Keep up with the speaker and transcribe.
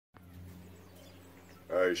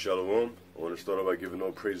Alright, Shalom. I want to start off by giving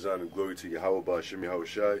all praise, honor, and glory to Yahweh, Ba'Shem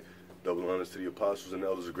Yahushai. Double honors to the apostles and the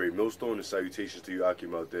elders of Great Millstone, and salutations to you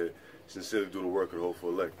Akim out there, sincerely do the work of the hopeful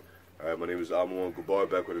elect. Alright, my name is Amon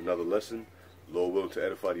Gabar, back with another lesson. Lord willing to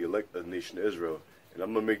edify the elect of the nation of Israel. And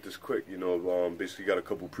I'm going to make this quick, basically got a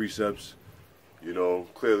couple precepts.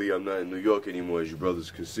 Clearly I'm not in New York anymore, as you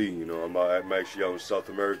brothers can see. I'm actually out in South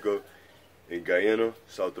America, in Guyana,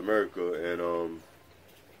 South America, and,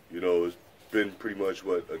 it's been pretty much,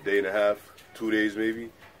 a day and a half, 2 days maybe.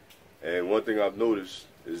 And one thing I've noticed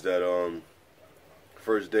is that,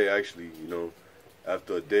 first day actually,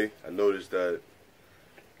 after a day, I noticed that,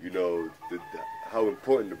 how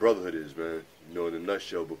important the brotherhood is, man, in a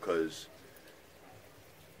nutshell, because,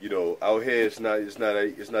 out here it's not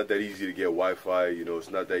that easy to get Wi-Fi.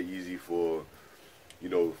 It's not that easy for you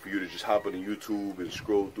to just hop on YouTube and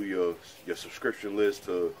scroll through your subscription list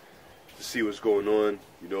to see what's going on,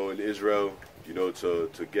 in Israel,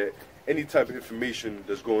 to get any type of information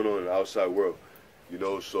that's going on in the outside world.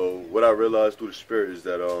 So what I realized through the Spirit is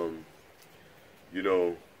that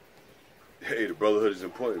hey, the brotherhood is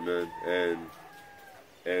important, man,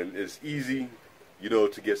 and it's easy,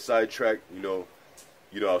 to get sidetracked,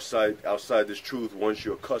 outside this truth once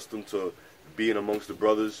you're accustomed to being amongst the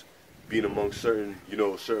brothers, being amongst certain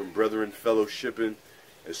brethren, fellowshipping,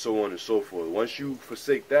 and so on and so forth. Once you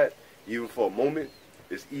forsake that, even for a moment,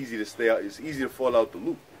 it's easy to stay out. It's easy to fall out the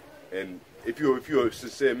loop. And if you're a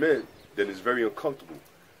sincere man, then it's very uncomfortable.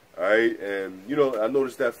 All right, and I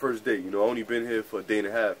noticed that first day. I only been here for a day and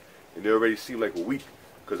a half, and it already seemed like a week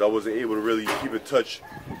because I wasn't able to really keep in touch,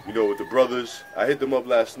 with the brothers. I hit them up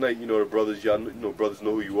last night. The brothers, y'all, brothers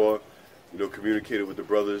know who you are. Communicated with the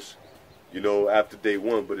brothers, after day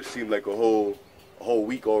one, but it seemed like a whole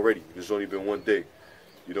week already. There's only been one day,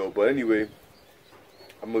 But anyway,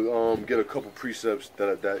 I'm gonna get a couple precepts that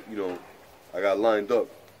I got lined up.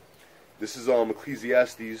 This is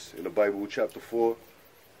Ecclesiastes in the Bible, chapter 4,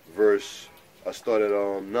 verse. I start at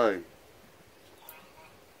 9.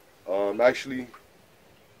 Actually,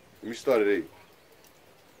 let me start at 8.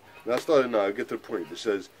 Now I start at 9. I'll get to the point. It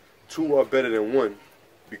says, "Two are better than one,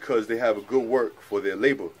 because they have a good work for their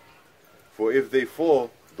labor. For if they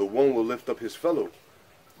fall, the one will lift up his fellow.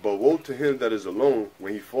 But woe to him that is alone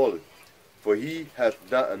when he falleth, for he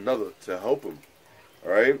hath not another to help him."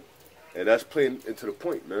 Alright? And that's playing into the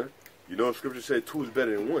point, man. Scripture said 2 is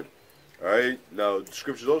better than 1. Alright? Now, the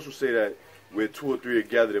scriptures also say that where 2 or 3 are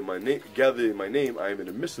gathered in my name, I am in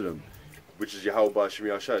the midst of them. Which is Yahweh Ba'Shem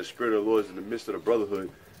Yahushai. The Spirit of the Lord is in the midst of the brotherhood,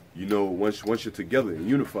 once you're together and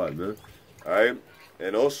unified, man. Alright?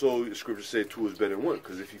 And also, the scriptures say 2 is better than 1.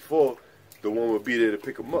 Because if you fall, the one will be there to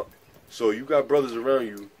pick him up. So you got brothers around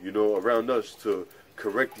you, around us to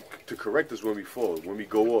correct us when we fall, when we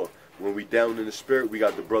go off, when we down in the spirit. We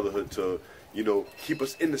got the brotherhood to, keep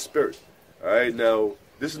us in the spirit. All right, now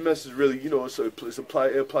this message really, it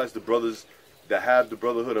applies to brothers that have the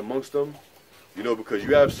brotherhood amongst them, because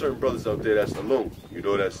you have certain brothers out there that's alone,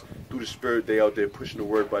 that's through the spirit. They out there pushing the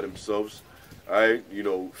word by themselves, all right,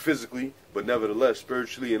 physically, but nevertheless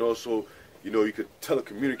spiritually, and also, you could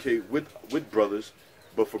telecommunicate with brothers.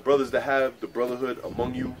 But for brothers that have the brotherhood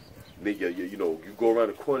among you, you go around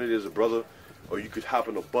the corner, there's a brother, or you could hop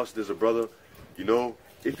on a bus, there's a brother.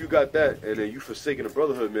 If you got that, and then you forsaking the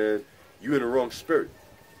brotherhood, man, you in the wrong spirit.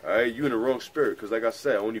 All right, you in the wrong spirit. Because like I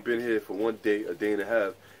said, I only been here for one day, a day and a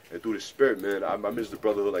half, and through the spirit, man, I miss the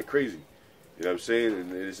brotherhood like crazy. You know what I'm saying?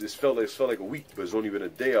 And it felt like a week, but it's only been a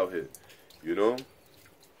day out here.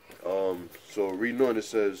 So reading on, it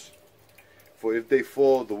says, "For if they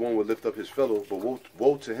fall, the one will lift up his fellow, but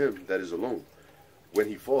woe to him that is alone when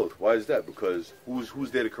he falleth." Why is that? Because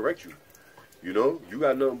who's there to correct you? You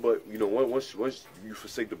got nothing but, once you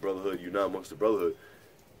forsake the brotherhood, you're not amongst the brotherhood.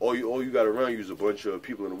 All you got around you is a bunch of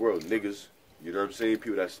people in the world, niggas. You know what I'm saying?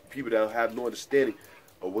 People that have no understanding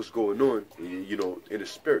of what's going on, in the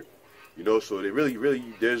spirit. So they really,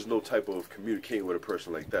 there's no type of communicating with a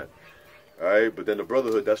person like that. All right, but then the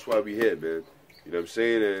brotherhood, that's why we here, man. You know what I'm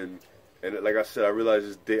saying? And like I said, I realized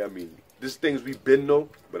this day, this things we've been know,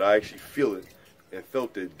 but I actually feel it and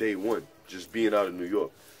felt it day one, just being out of New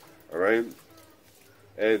York. All right?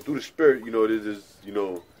 And through the spirit, there's,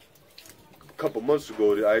 a couple months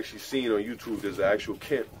ago, I actually seen on YouTube, there's an actual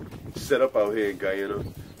camp set up out here in Guyana,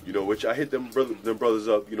 which I hit them brothers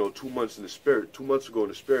up, 2 months in the spirit, 2 months ago in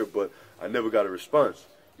the spirit, but I never got a response.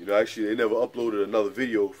 Actually, they never uploaded another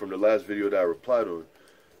video from the last video that I replied on.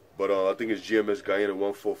 But I think it's GMS Guyana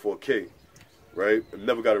 144K, right? I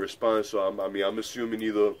never got a response, so I'm assuming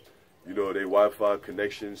either, their Wi-Fi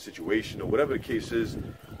connection situation or whatever the case is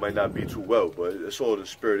might not be too well, but it's all in the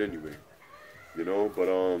spirit anyway,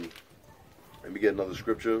 But Let me get another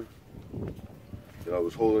scripture that I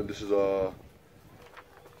was holding. This is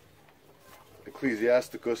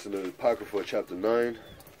Ecclesiasticus in the Apocrypha, chapter 9,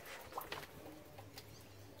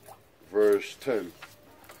 verse 10.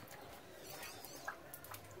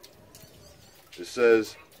 It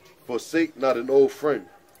says, "Forsake not an old friend,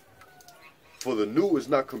 for the new is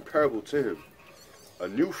not comparable to him. A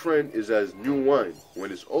new friend is as new wine.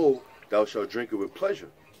 When it's old, thou shalt drink it with pleasure."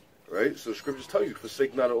 Right? So scriptures tell you,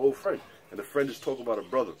 forsake not an old friend. And the friend is talking about a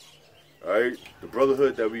brother. Alright? The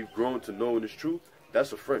brotherhood that we've grown to know in this truth,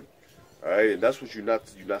 that's a friend. Alright? And that's what you're not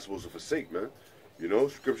supposed to forsake, man. You know,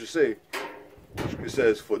 scriptures say, it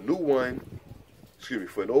says, for new wine,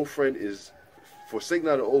 for an old friend is, forsake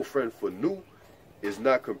not an old friend, for new is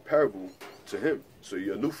not comparable to him. So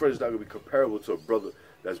your new friend is not going to be comparable to a brother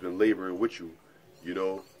that's been laboring with you, you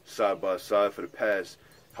know, side by side for the past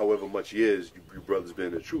however much years you brothers been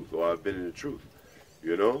in the truth, or I've been in the truth,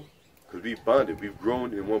 you know, because we've bonded, we've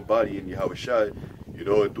grown in one body in Yahweh Shai, you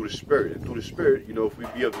know, and through the Spirit, you know, if we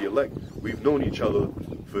be of the elect, we've known each other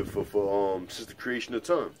for since the creation of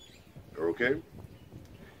time. Okay,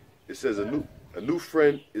 it says a new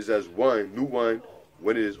friend is as wine, new wine.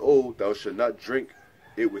 When it is old, thou shalt not drink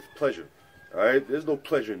it with pleasure. All right, there's no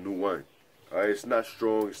pleasure in new wine. All right, it's not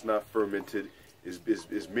strong, it's not fermented,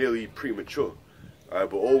 it's merely premature. All right,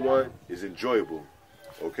 but old wine is enjoyable.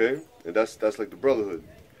 Okay, and that's like the brotherhood.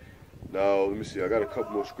 Now let me see. I got a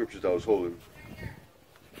couple more scriptures I was holding.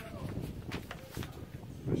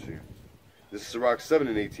 Let me see. This is Sirach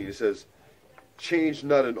 7:18. It says, change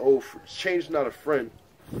not a friend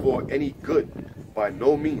for any good, by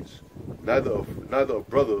no means. Neither a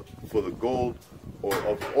brother for the gold or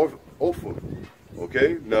of Ophir.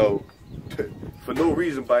 Okay, now for no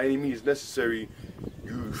reason by any means necessary,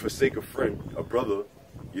 you forsake a friend, a brother,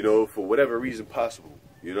 you know, for whatever reason possible.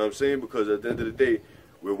 You know what I'm saying? Because at the end of the day,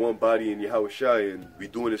 we're one body in Yahweh Shai, and we're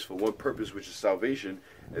doing this for one purpose, which is salvation.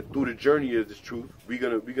 And through the journey of this truth, we're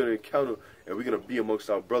gonna encounter and we're gonna be amongst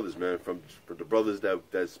our brothers, man. From the brothers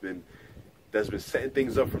that's been setting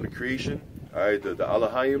things up from the creation. All right, the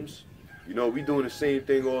Alahims. You know, we doing the same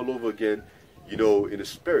thing all over again. You know, in the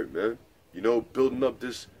spirit, man. You know, building up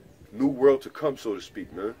this new world to come, so to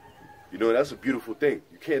speak, man. You know, that's a beautiful thing.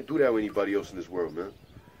 You can't do that with anybody else in this world, man.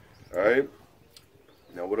 All right.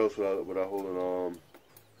 Now, what else would I hold on?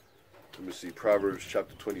 Let me see. Proverbs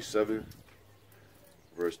chapter 27,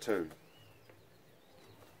 verse 10.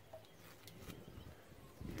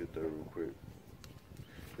 Get that real quick.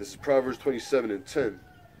 This is Proverbs 27:10.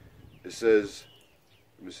 It says,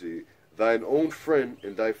 let me see. Thine own friend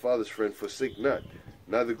and thy father's friend forsake not,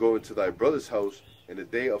 neither go into thy brother's house in the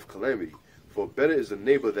day of calamity. For better is a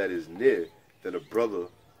neighbor that is near than a brother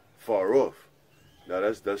far off. Now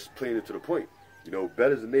that's plain and to the point. You know,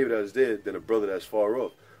 better is a neighbor that is there than a brother that's far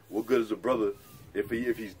off. What good is a brother if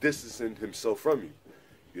he's distancing himself from you?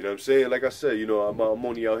 You know what I'm saying? Like I said, you know, I'm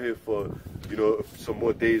only out here for, you know, some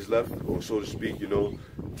more days left, or so to speak, you know,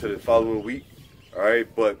 to the following week. All right,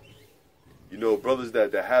 but you know, brothers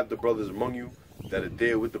that have the brothers among you that are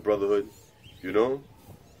there with the brotherhood, you know,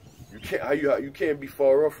 you can't be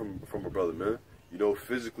far off from a brother, man. You know,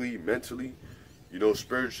 physically, mentally, you know,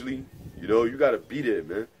 spiritually, you know, you gotta be there,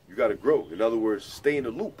 man. You gotta grow. In other words, stay in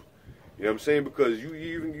the loop. You know what I'm saying? Because you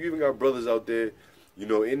even got brothers out there, you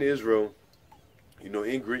know, in Israel, you know,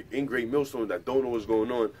 in great millstones that don't know what's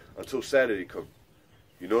going on until Saturday come.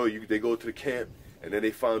 You know, they go to the camp and then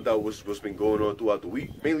they find out what's been going on throughout the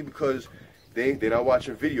week. Mainly because they're not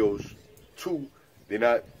watching videos. Two, they're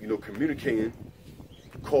not, you know, communicating,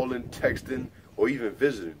 calling, texting, or even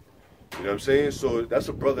visiting. You know what I'm saying? So that's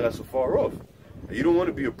a brother that's far off. And you don't want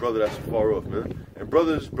to be a brother that's far off, man. And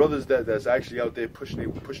brothers that's actually out there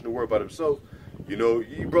pushing the word by themselves, you know,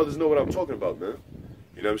 you brothers know what I'm talking about, man.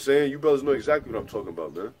 You know what I'm saying? You brothers know exactly what I'm talking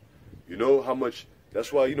about, man. You know how much.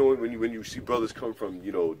 That's why, you know, when you see brothers come from,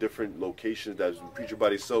 you know, different locations that's preaching by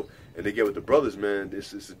themselves and they get with the brothers, man,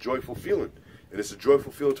 it's a joyful feeling. And it's a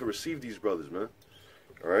joyful feeling to receive these brothers, man.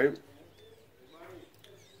 All right?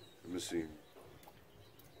 Let me see.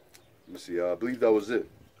 I believe that was it.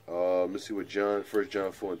 Let me see what 1 John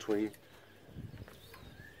 4:20.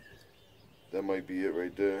 That might be it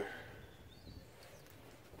right there.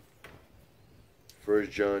 1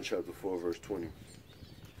 John chapter 4, verse 20.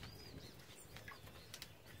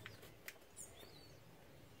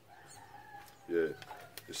 Yeah,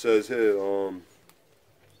 it says here, 1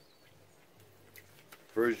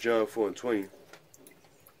 John 4:20.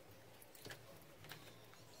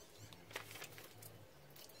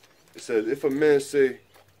 It says, if a man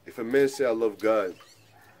say I love God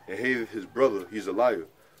and hateth his brother, he's a liar.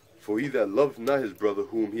 For he that loveth not his brother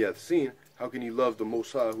whom he hath seen, how can he love the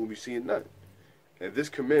Most High whom he seeth not? And this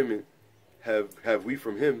commandment have we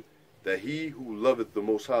from him, that he who loveth the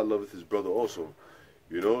Most High loveth his brother also.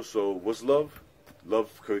 You know, so what's love? Love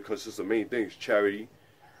consists of main things: charity,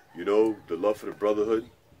 you know, the love for the brotherhood,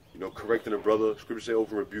 you know, correcting a brother. Scripture say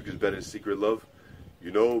open rebuke is better than secret love.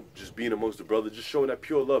 You know, just being amongst the brothers, just showing that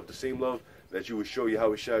pure love, the same love that you would show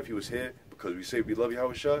Yahushua if he was here, because we say we love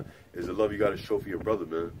Yahushua, is the love you got to show for your brother,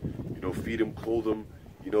 man. You know, feed him, clothe him,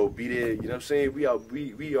 you know, be there. You know what I'm saying?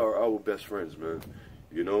 We are our best friends, man.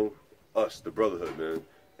 You know, us, the brotherhood, man.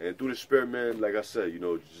 And through the spirit, man, like I said, you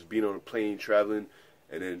know, just being on a plane, traveling,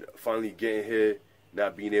 and then finally getting here,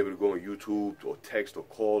 not being able to go on YouTube or text or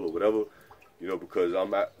call or whatever, you know, because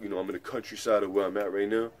I'm in the countryside of where I'm at right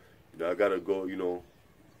now. You know, I gotta go, you know,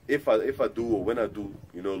 if I do, or when I do,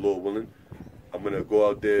 you know, Lord willing, I'm gonna go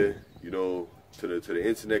out there, you know, to the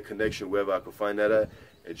internet connection, wherever I can find that at,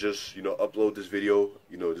 and just, you know, upload this video.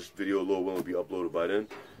 You know, this video, Lord willing, will be uploaded by then.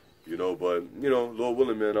 You know, but, you know, Lord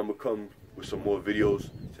willing, man, I'm gonna come with some more videos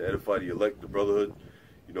to edify the elect, the brotherhood.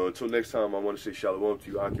 You know, until next time, I want to say shalom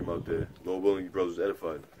to you, Akim, out there. Lord willing, you brothers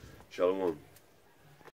edified. Shalom.